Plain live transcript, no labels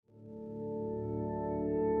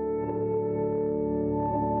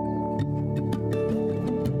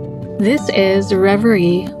This is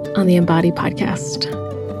Reverie on the Embody Podcast.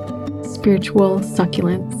 Spiritual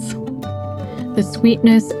succulence. The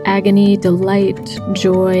sweetness, agony, delight,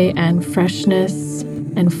 joy, and freshness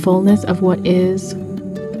and fullness of what is.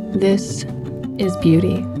 This is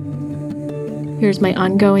beauty. Here's my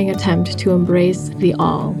ongoing attempt to embrace the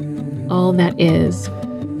all that is,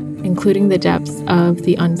 including the depths of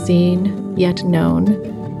the unseen, yet known,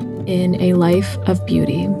 in a life of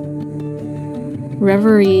beauty.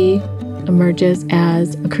 Reverie emerges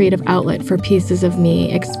as a creative outlet for pieces of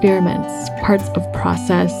me, experiments, parts of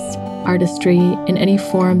process, artistry in any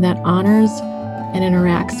form that honors and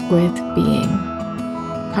interacts with being.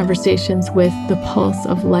 Conversations with the pulse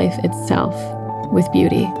of life itself, with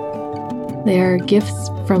beauty. They are gifts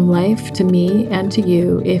from life to me and to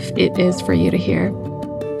you if it is for you to hear.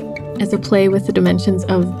 As a play with the dimensions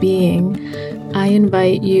of being, I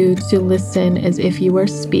invite you to listen as if you were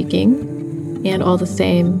speaking, and all the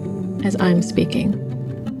same as I'm speaking,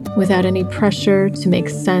 without any pressure to make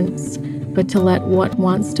sense, but to let what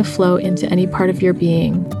wants to flow into any part of your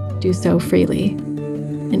being do so freely.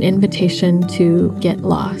 An invitation to get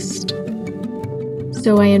lost.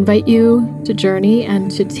 So I invite you to journey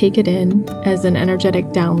and to take it in as an energetic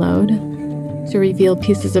download, to reveal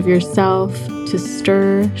pieces of yourself, to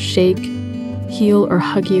stir, shake, heal, or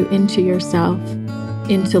hug you into yourself,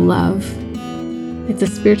 into love. It's a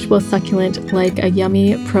spiritual succulent like a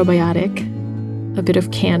yummy probiotic, a bit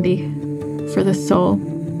of candy for the soul.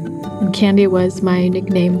 And candy was my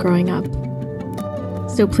nickname growing up.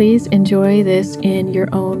 So please enjoy this in your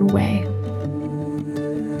own way.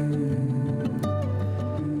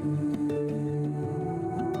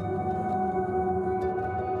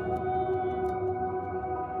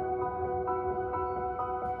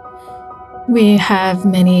 We have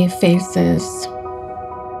many faces,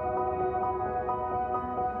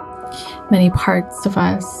 many parts of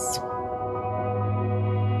us.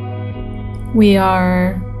 We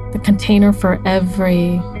are the container for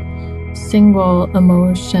every single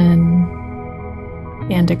emotion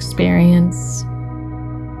and experience.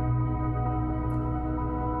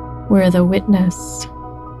 We're the witness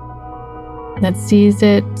that sees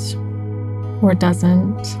it or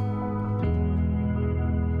doesn't.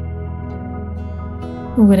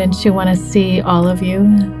 Wouldn't you want to see all of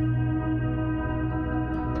you?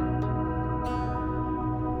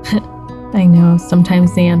 I know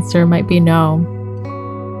sometimes the answer might be no.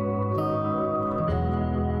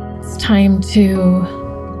 It's time to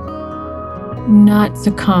not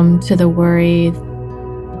succumb to the worry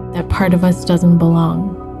that part of us doesn't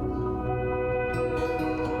belong.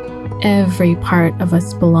 Every part of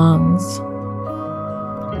us belongs.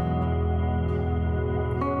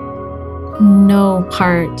 No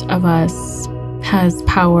part of us has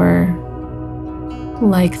power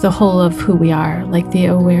like the whole of who we are, like the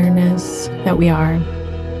awareness that we are.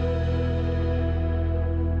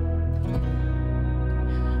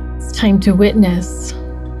 It's time to witness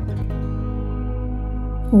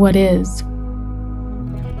what is,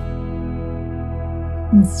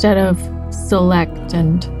 instead of select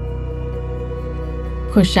and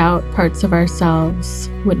push out parts of ourselves.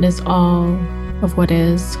 Witness all of what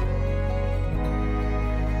is.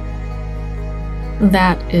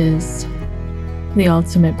 That is the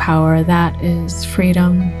ultimate power. That is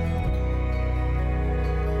freedom.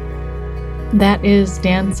 That is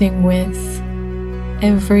dancing with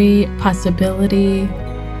every possibility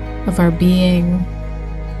of our being.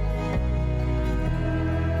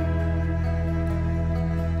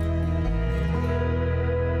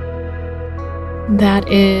 That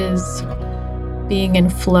is being in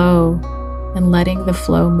flow and letting the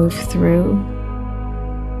flow move through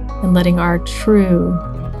and letting our true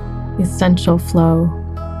essential flow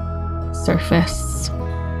surface.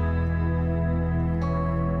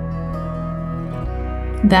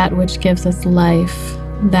 That which gives us life,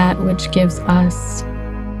 that which gives us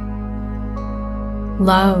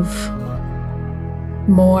love,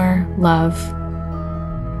 more love.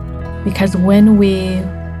 Because when we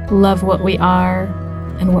love what we are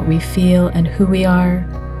and what we feel and who we are,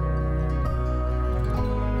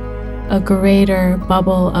 a greater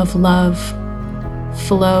bubble of love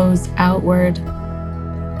flows outward,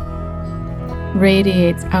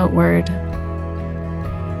 radiates outward,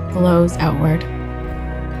 glows outward.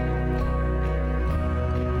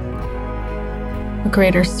 A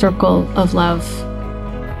greater circle of love,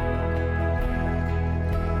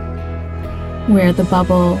 where the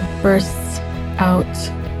bubble bursts out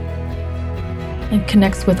and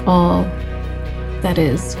connects with all that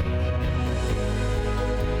is.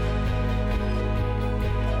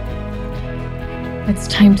 It's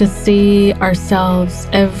time to see ourselves,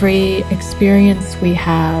 every experience we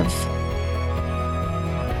have,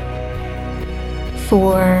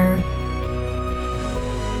 for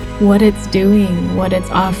what it's doing, what it's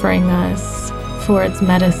offering us, for its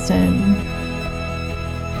medicine.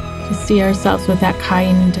 To see ourselves with that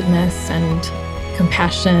kindness and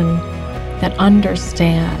compassion that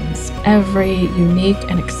understands every unique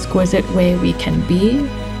and exquisite way we can be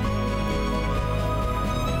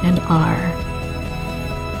and are.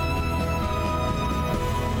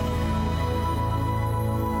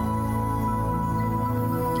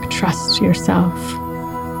 Trust yourself.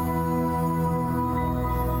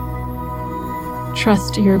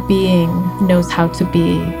 Trust your being knows how to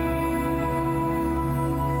be.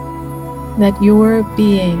 That your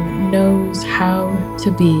being knows how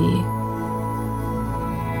to be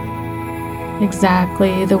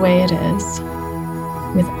exactly the way it is,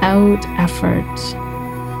 without effort,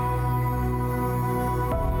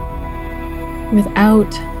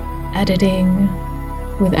 without editing,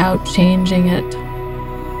 without changing it.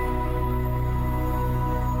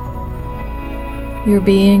 Your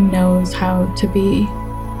being knows how to be.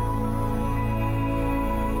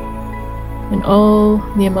 And all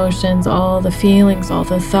the emotions, all the feelings, all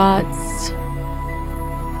the thoughts,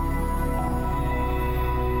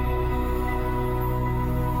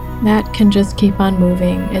 that can just keep on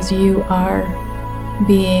moving as you are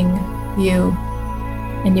being you.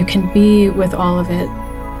 And you can be with all of it,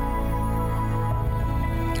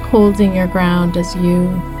 holding your ground as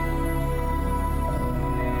you.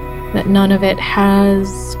 That none of it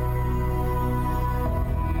has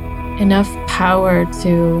enough power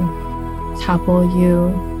to topple you,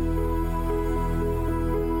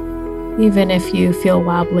 even if you feel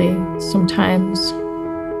wobbly sometimes.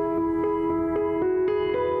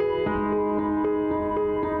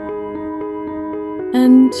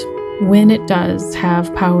 And when it does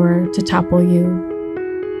have power to topple you,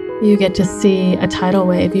 you get to see a tidal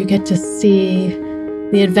wave, you get to see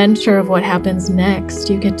the adventure of what happens next.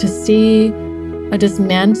 You get to see a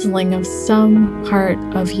dismantling of some part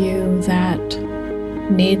of you that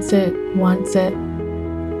needs it, wants it.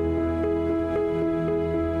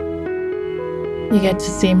 You get to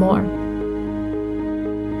see more.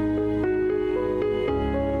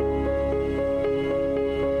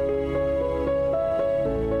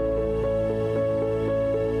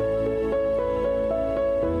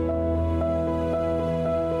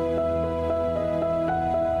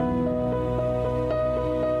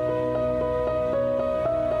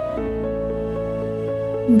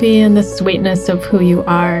 Be in the sweetness of who you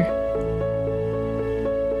are,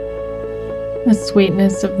 the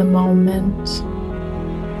sweetness of the moment,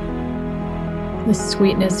 the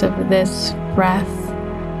sweetness of this breath,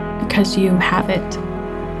 because you have it.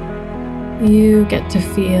 You get to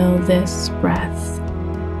feel this breath.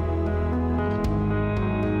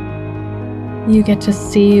 You get to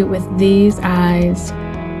see with these eyes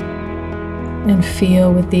and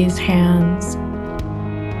feel with these hands.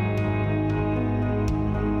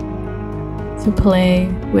 To play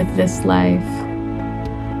with this life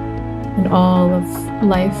and all of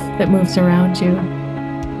life that moves around you.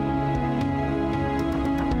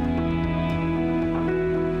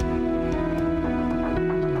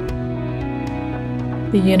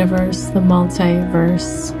 The universe, the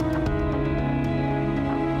multiverse,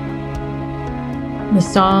 the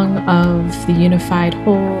song of the unified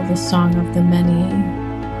whole, the song of the many,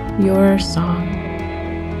 your song.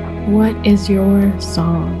 What is your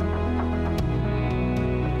song?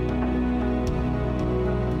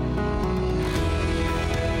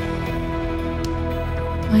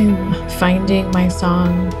 I'm finding my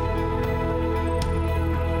song.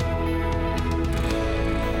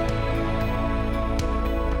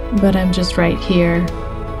 But I'm just right here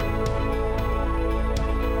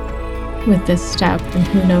with this step, and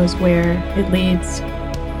who knows where it leads.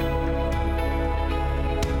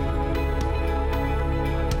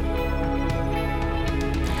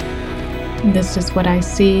 And this is what I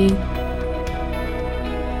see.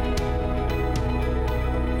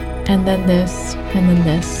 And then this, and then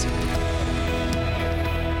this.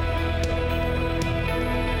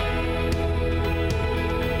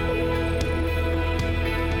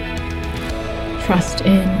 Trust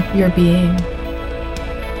in your being.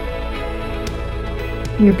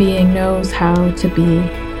 Your being knows how to be.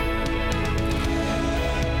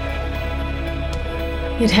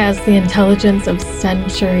 It has the intelligence of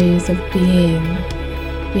centuries of being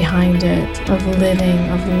behind it, of living,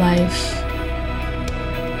 of life,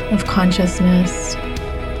 of consciousness.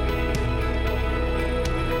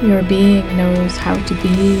 Your being knows how to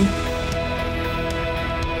be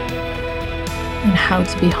and how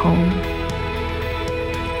to be home.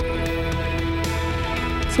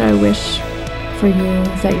 So I wish for you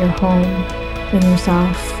that you're home in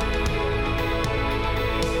yourself,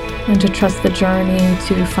 and to trust the journey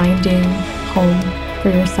to finding home for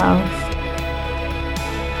yourself,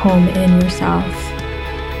 home in yourself.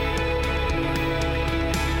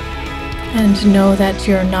 And know that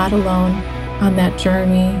you're not alone on that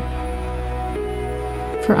journey,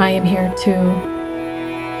 for I am here too.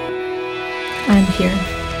 I'm here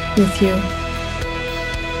with you.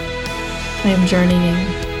 I am journeying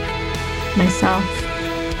myself.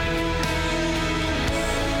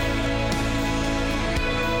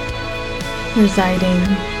 Residing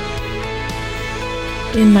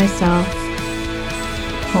in myself,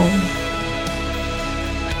 home.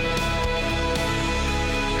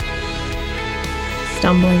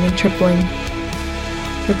 Stumbling and tripping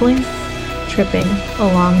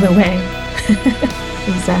along the way.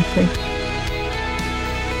 Exactly.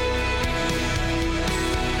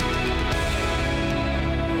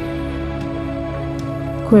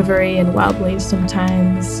 Quivery and wobbly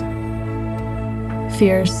sometimes,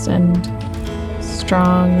 fierce and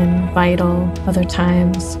strong and vital other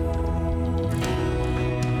times.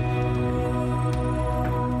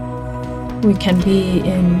 We can be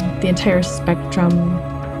in the entire spectrum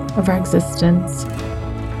of our existence.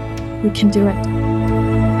 We can do it.